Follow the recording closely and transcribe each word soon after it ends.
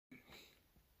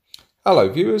Hello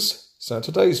viewers, so in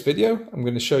today's video I'm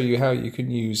going to show you how you can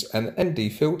use an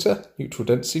ND filter, neutral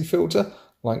density filter,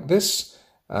 like this,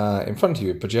 in front of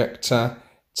your projector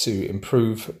to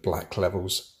improve black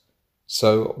levels.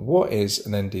 So what is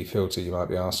an ND filter, you might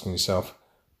be asking yourself?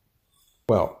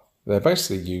 Well, they're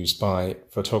basically used by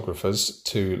photographers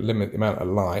to limit the amount of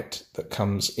light that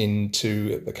comes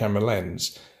into the camera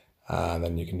lens, and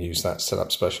then you can use that to set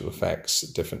up special effects,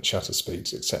 different shutter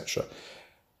speeds, etc.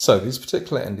 So these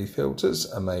particular ND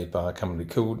filters are made by a company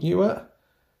called Netural,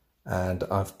 and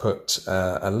I've put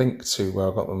a link to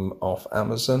where I got them off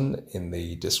Amazon in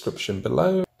the description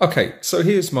below. Okay, so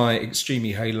here's my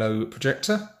XGMI Halo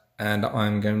projector, and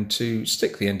I'm going to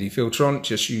stick the ND filter on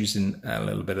just using a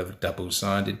little bit of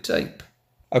double-sided tape.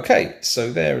 Okay,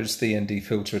 so there is the ND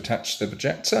filter attached to the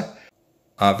projector.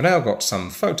 I've now got some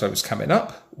photos coming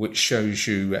up which shows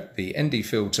you the ND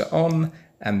filter on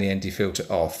and the ND filter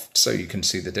off, so you can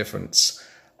see the difference.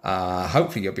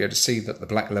 Hopefully you'll be able to see that the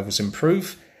black levels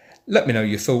improve. Let me know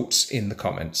your thoughts in the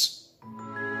comments.